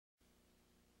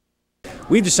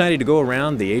We've decided to go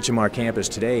around the HMR campus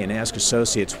today and ask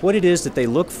associates what it is that they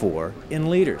look for in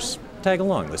leaders. Tag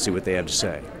along, let's see what they have to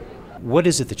say. What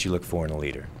is it that you look for in a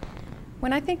leader?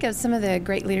 When I think of some of the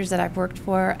great leaders that I've worked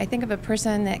for, I think of a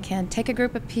person that can take a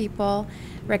group of people,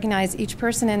 recognize each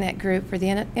person in that group for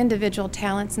the individual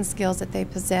talents and skills that they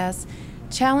possess,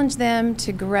 challenge them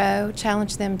to grow,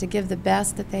 challenge them to give the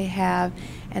best that they have,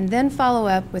 and then follow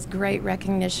up with great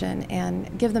recognition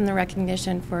and give them the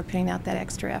recognition for putting out that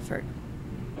extra effort.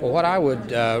 Well, what I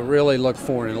would really look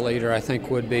for in a leader, I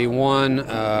think, would be one,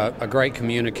 a great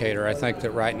communicator. I think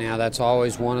that right now that's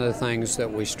always one of the things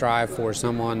that we strive for,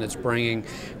 someone that's bringing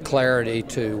clarity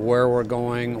to where we're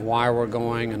going, why we're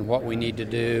going, and what we need to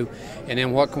do, and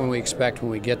then what can we expect when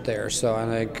we get there. So I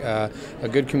think a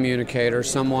good communicator,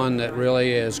 someone that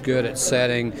really is good at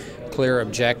setting clear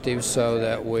objectives so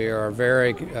that we are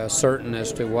very certain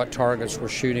as to what targets we're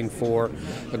shooting for.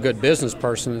 A good business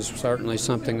person is certainly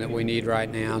something that we need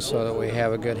right now so that we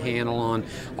have a good handle on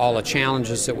all the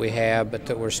challenges that we have, but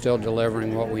that we're still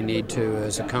delivering what we need to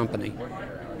as a company.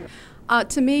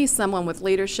 To me, someone with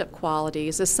leadership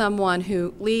qualities is someone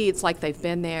who leads like they've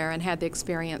been there and had the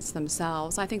experience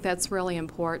themselves. I think that's really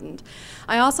important.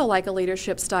 I also like a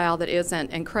leadership style that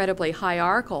isn't incredibly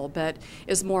hierarchical, but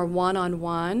is more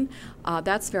one-on-one.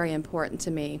 That's very important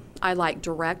to me. I like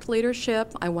direct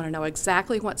leadership. I want to know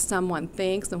exactly what someone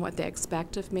thinks and what they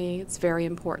expect of me. It's very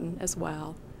important as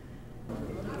well.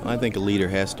 I think a leader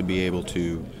has to be able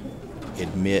to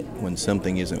admit when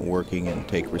something isn't working and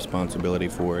take responsibility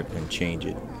for it and change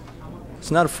it.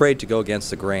 It's not afraid to go against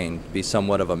the grain, be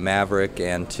somewhat of a maverick,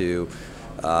 and to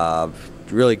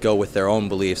really go with their own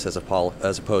beliefs as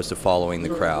opposed to following the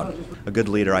crowd. A good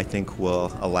leader, I think,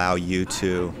 will allow you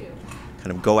to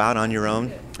kind of go out on your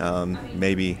own,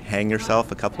 maybe hang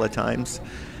yourself a couple of times,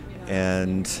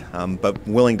 and but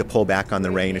willing to pull back on the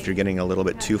rein if you're getting a little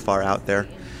bit too far out there.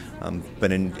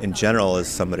 But in general, is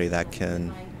somebody that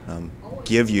can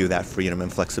give you that freedom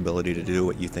and flexibility to do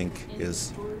what you think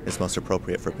is most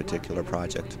appropriate for a particular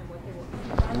project.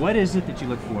 What is it that you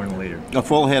look for in a leader? A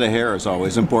full head of hair is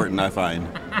always important, I find.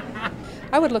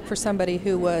 I would look for somebody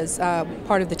who was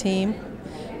part of the team,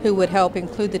 who would help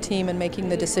include the team in making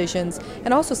the decisions,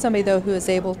 and also somebody, though, who is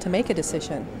able to make a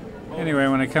decision. Anyway,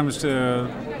 when it comes to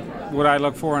what I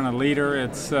look for in a leader,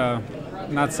 it's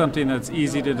not something that's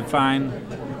easy to define,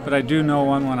 but I do know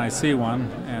one when I see one,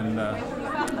 and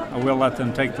I will let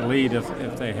them take the lead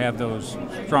if they have those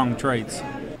strong traits.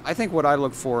 I think what I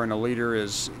look for in a leader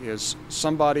is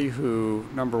somebody who,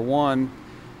 number one,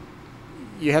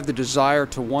 you have the desire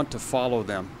to want to follow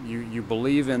them. You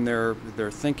believe in their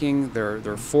thinking,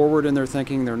 they're forward in their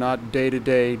thinking, they're not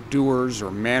day-to-day doers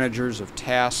or managers of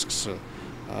tasks,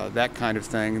 that kind of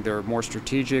thing. They're more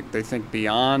strategic, they think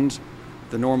beyond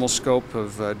the normal scope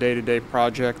of a day-to-day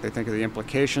project. They think of the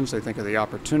implications, they think of the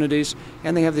opportunities,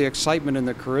 and they have the excitement and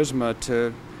the charisma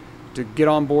to get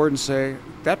on board and say,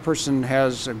 that person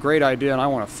has a great idea and I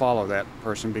want to follow that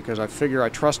person because I figure I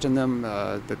trust in them,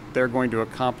 that they're going to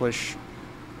accomplish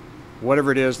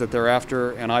whatever it is that they're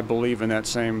after, and I believe in that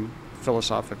same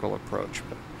philosophical approach.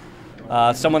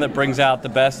 Someone that brings out the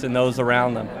best in those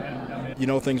around them. You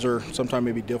know, things are sometimes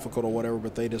maybe difficult or whatever,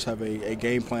 but they just have a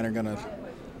game plan and going to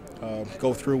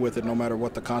go through with it no matter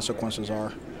what the consequences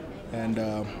are, and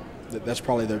that's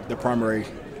probably the primary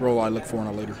role I look for in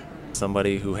a leader.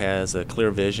 Somebody who has a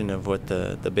clear vision of what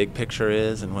the big picture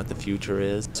is and what the future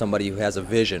is. Somebody who has a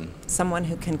vision. Someone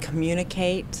who can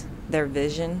communicate their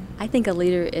vision. I think a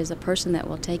leader is a person that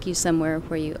will take you somewhere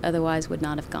where you otherwise would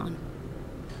not have gone.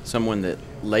 Someone that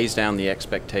lays down the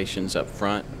expectations up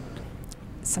front.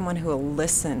 Someone who will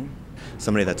listen.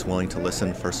 Somebody that's willing to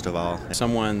listen, first of all.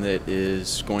 Someone that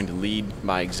is going to lead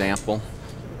by example.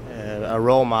 A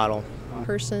role model. A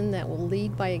person that will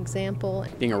lead by example.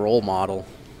 Being a role model.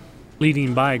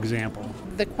 Leading by example.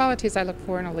 The qualities I look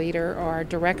for in a leader are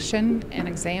direction and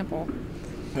example.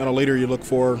 In a leader, you look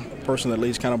for a person that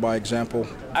leads kind of by example.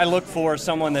 I look for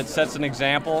someone that sets an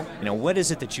example. You know, what is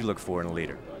it that you look for in a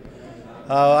leader?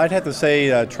 I'd have to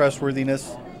say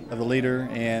trustworthiness of a leader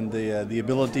and the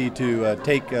ability to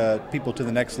take people to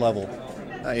the next level.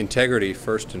 Integrity,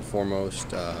 first and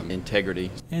foremost. Integrity.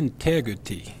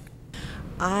 Integrity.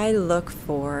 I look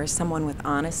for someone with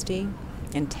honesty,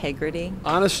 integrity.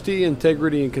 Honesty,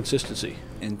 integrity, and consistency.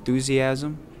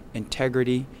 Enthusiasm,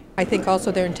 integrity. I think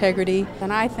also their integrity.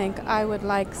 And I think I would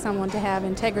like someone to have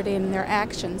integrity in their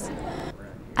actions.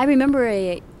 I remember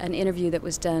an interview that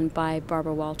was done by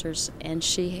Barbara Walters, and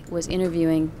she was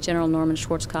interviewing General Norman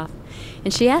Schwarzkopf,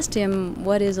 and she asked him,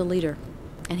 what is a leader?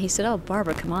 And he said, "Oh,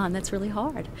 Barbara, come on, that's really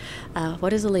hard.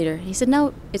 What is a leader?" He said,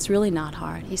 "No, it's really not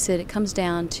hard." He said, "It comes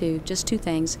down to just two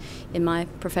things in my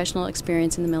professional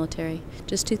experience in the military,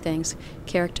 just two things,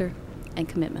 character and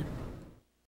commitment."